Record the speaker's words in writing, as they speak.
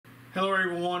Hello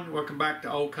everyone, welcome back to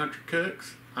Old Country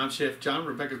Cooks. I'm Chef John,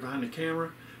 Rebecca's behind the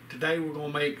camera. Today we're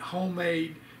going to make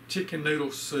homemade chicken noodle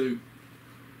soup.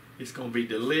 It's going to be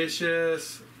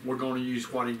delicious. We're going to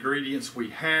use what ingredients we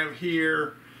have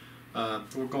here.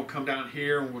 We're going to come down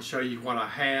here and we'll show you what I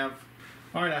have.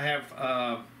 Alright, I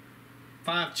have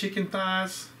 5 chicken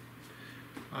thighs.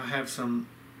 I have some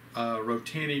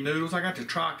rotini noodles. I got the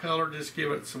tricolor, just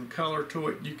give it some color to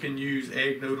it. You can use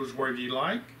egg noodles wherever you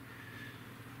like.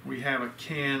 We have a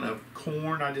can of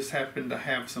corn. I just happen to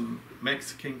have some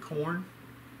Mexican corn.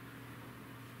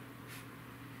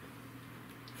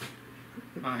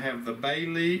 I have the bay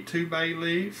leaf, 2 bay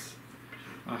leaves.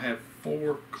 I have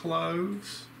 4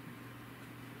 cloves.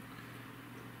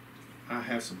 I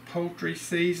have some poultry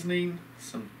seasoning,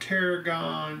 some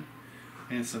tarragon,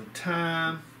 and some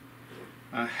thyme.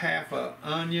 A half an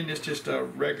onion, it's just a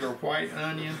regular white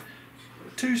onion.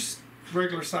 2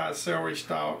 regular sized celery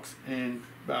stalks, and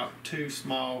about 2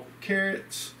 small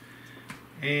carrots.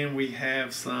 And we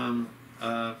have some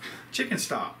chicken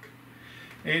stock.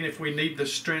 And if we need to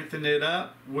strengthen it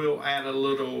up, we'll add a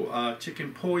little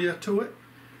chicken pollo to it.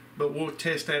 But we'll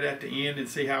test that at the end and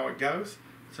see how it goes.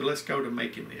 So let's go to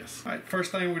making this. All right,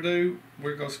 first thing we do,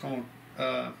 we're just going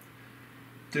to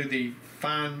do the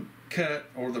fine cut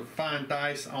or the fine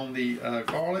dice on the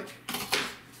garlic.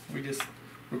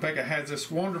 Rebecca has this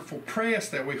wonderful press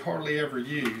that we hardly ever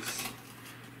use.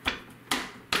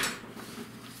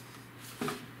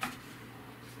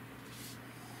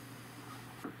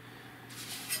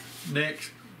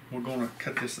 Next, we're going to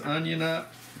cut this onion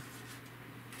up.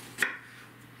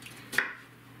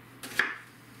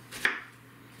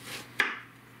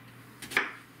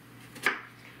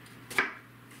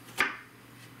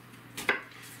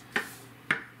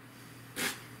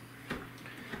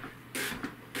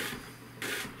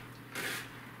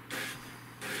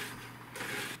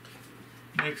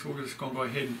 Next, we're just going to go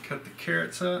ahead and cut the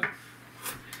carrots up.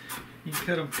 You can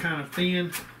cut them kind of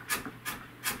thin.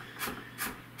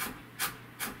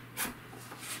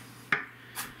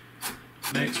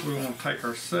 Next, we want to take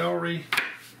our celery.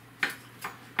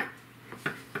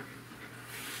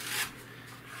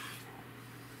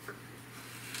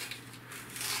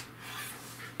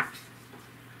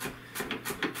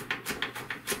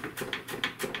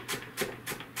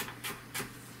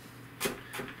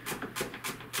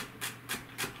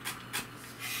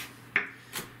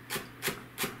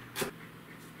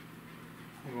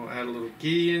 We're going to add a little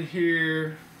ghee in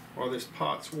here while this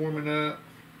pot's warming up.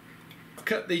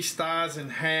 Cut these thighs in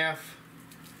half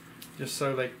just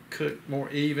so they cook more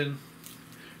even.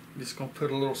 I'm just going to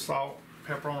put a little salt,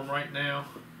 pepper on them right now.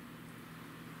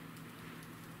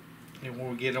 And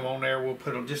when we get them on there, we'll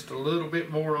put them just a little bit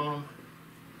more on them.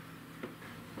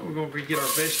 And we're going to get our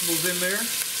vegetables in there.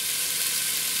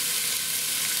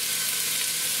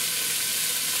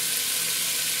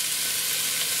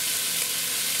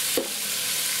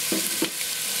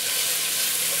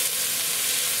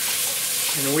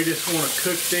 And we just want to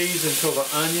cook these until the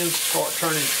onions start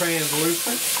turning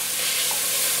translucent.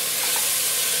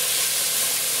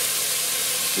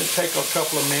 Just take a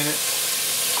couple of minutes.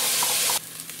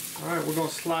 Alright, we're going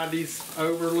to slide these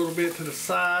over a little bit to the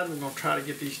side. We're going to try to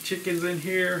get these chickens in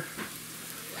here.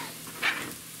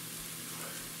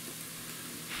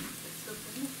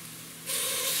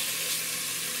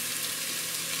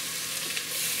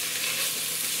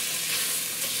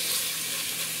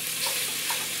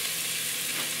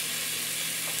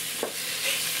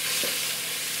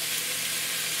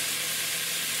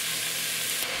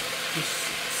 Just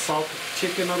salt the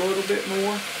chicken a little bit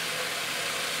more.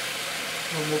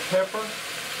 A little more pepper.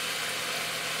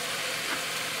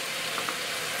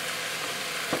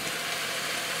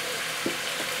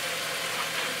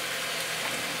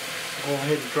 Go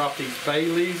ahead and drop these bay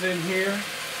leaves in here.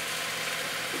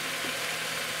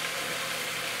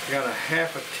 Got a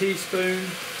half a teaspoon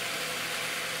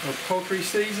of poultry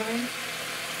seasoning.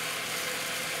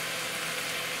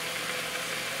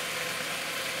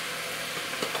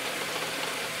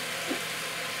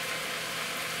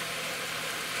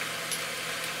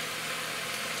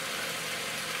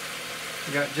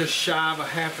 Got just shy of a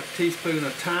half a teaspoon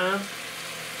of thyme.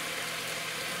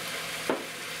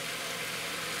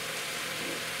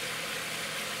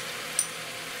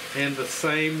 And the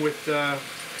same with the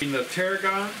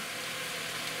tarragon.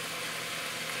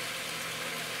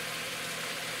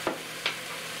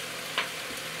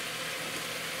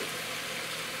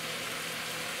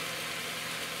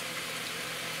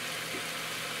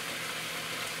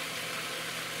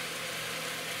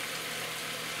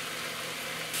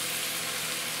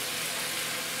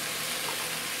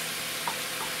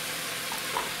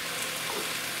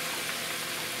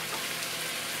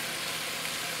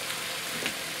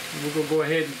 We're going to go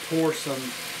ahead and pour some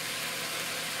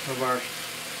of our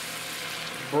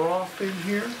broth in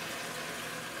here.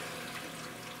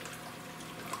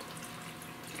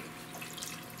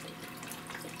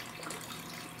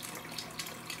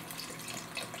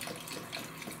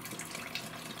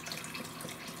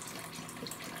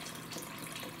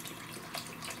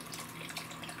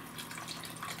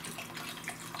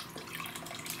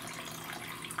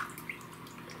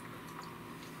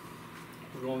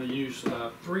 We're going to use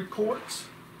 3 quarts.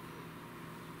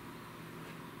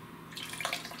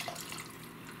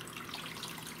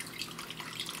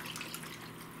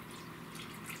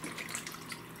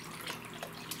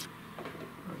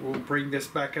 We'll bring this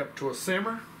back up to a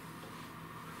simmer.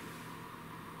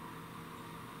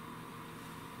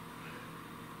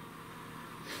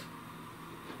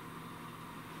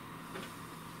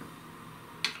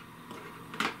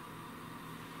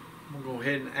 We'll go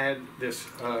ahead and add this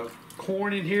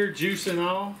corn in here, juice and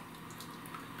all,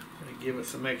 and give it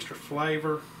some extra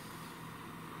flavor.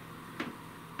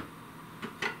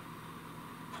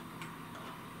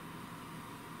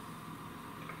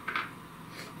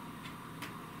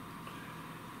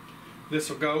 This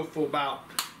will go for about,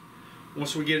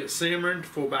 once we get it simmering,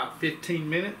 for about 15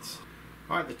 minutes.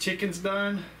 All right, the chicken's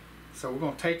done, so we're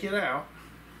going to take it out.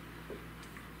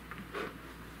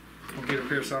 I'll get up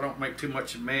here so I don't make too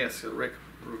much of a mess, so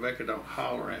Rebecca don't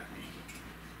holler at me.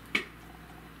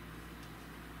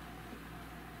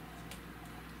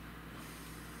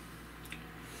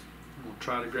 I'm going to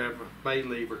try to grab a bay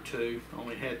leaf or 2.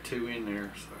 Only had 2 in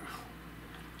there, so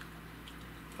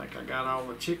I think I got all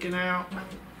the chicken out.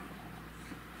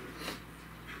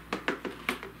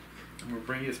 We'll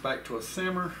bring this back to a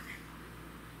simmer.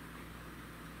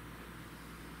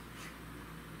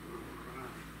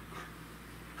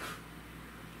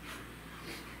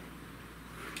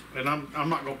 And I'm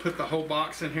not going to put the whole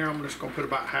box in here. I'm just going to put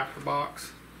about half the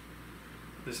box.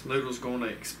 This noodle's going to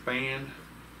expand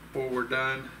before we're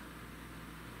done.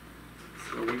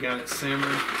 So we got it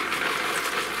simmering.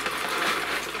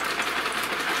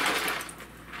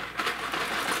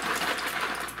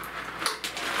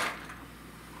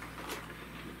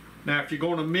 Now, if you're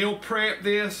going to meal prep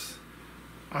this,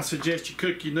 I suggest you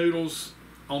cook your noodles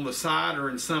on the side or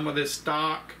in some of this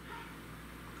stock.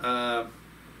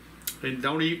 And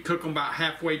don't even cook them about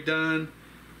halfway done.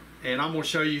 And I'm going to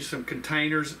show you some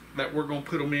containers that we're going to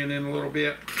put them in a little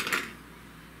bit.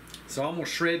 So I'm going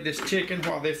to shred this chicken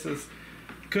while this is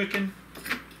cooking.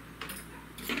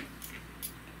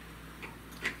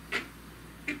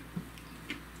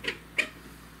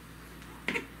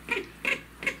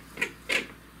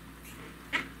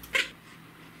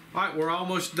 Alright, we're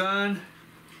almost done.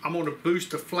 I'm going to boost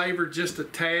the flavor just a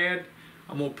tad.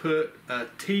 I'm going to put a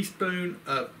teaspoon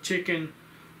of chicken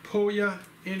puya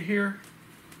in here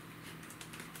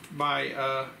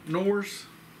by Nor's.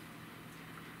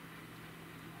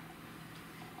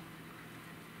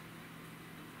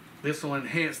 This will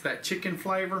enhance that chicken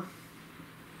flavor.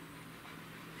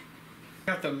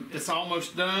 It's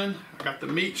almost done. I got the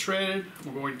meat shredded.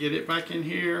 We're going to get it back in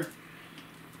here.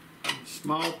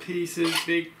 Small pieces,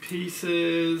 big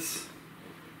pieces.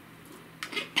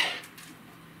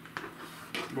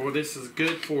 Boy, this is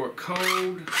good for a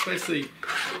cold, especially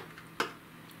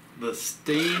the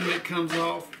steam that comes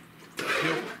off to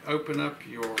help open up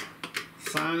your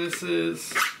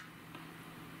sinuses.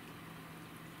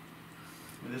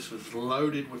 This was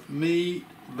loaded with meat,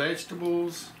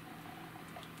 vegetables.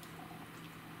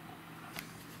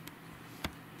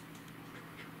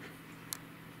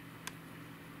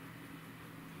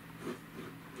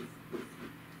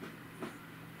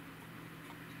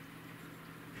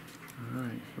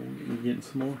 Alright, we're getting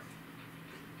some more.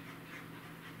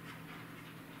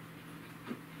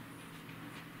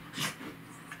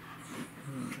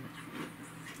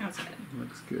 That's good.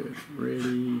 Looks good.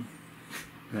 Ready.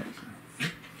 Action.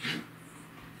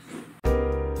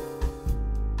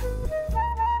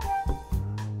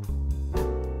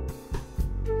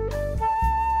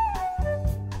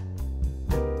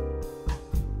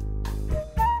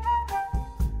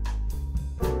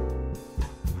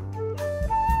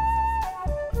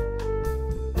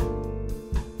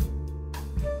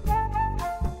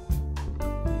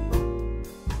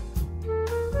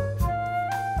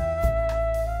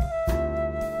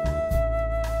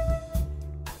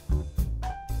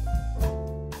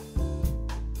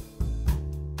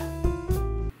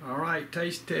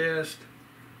 Taste test.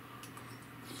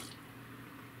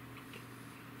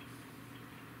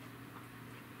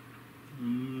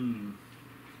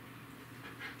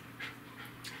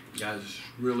 Guys, it's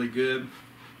really good.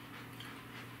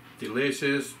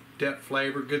 Delicious, depth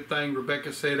flavor. Good thing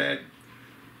Rebecca said add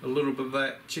a little bit of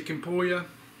that chicken pollo.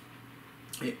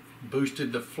 It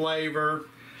boosted the flavor.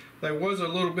 There was a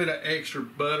little bit of extra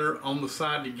butter on the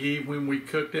side to ghee when we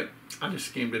cooked it. I just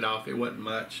skimmed it off. It wasn't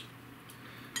much.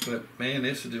 But man,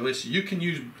 this is delicious. You can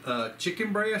use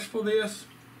chicken breast for this.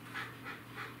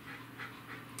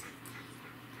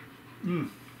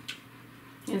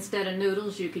 Instead of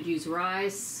noodles, you could use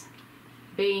rice,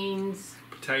 beans,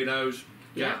 potatoes.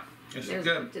 Yeah, it's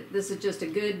good. This is just a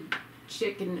good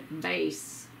chicken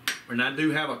base. And I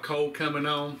do have a cold coming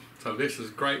on, so this is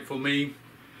great for me.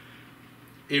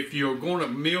 If you're going to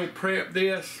meal prep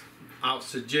this, I'll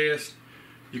suggest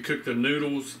you cook the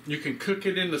noodles. You can cook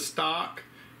it in the stock.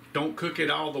 Don't cook it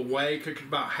all the way. Cook it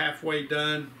about halfway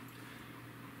done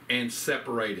and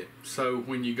separate it. So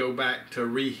when you go back to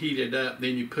reheat it up,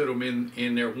 then you put them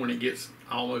in there when it gets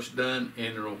almost done,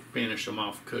 and it'll finish them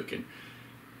off cooking.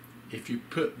 If you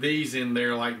put these in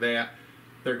there like that,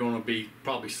 they're going to be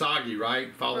probably soggy,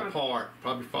 right? Probably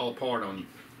fall apart on you.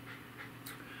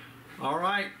 All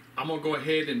right, I'm going to go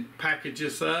ahead and package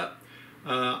this up.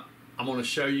 I'm going to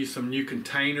show you some new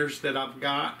containers that I've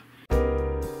got.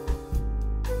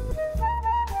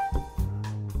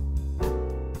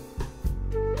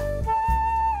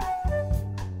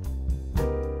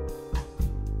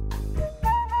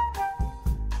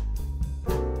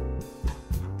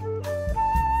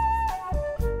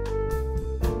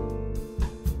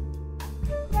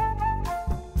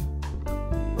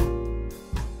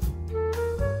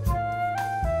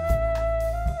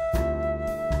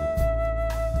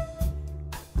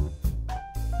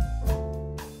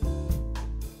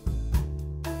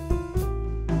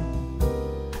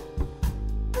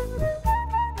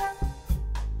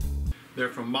 They're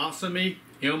from Mossime,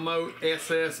 M-O-S-S-I-M-E.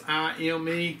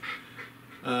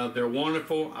 They're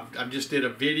wonderful. I just did a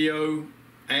video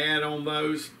ad on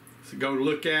those, so go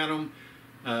look at them.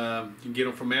 You can get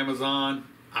them from Amazon.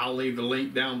 I'll leave the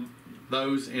link down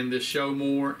those in this show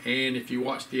more. And if you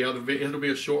watch the other video, it'll be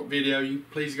a short video. You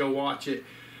please go watch it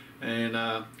and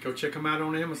go check them out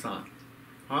on Amazon.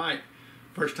 All right,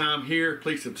 first time here,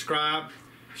 please subscribe,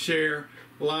 share,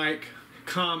 like,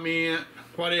 comment.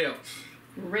 What else?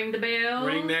 Ring the bell.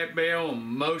 Ring that bell. And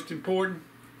most important,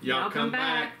 y'all come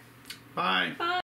back. Bye. Bye.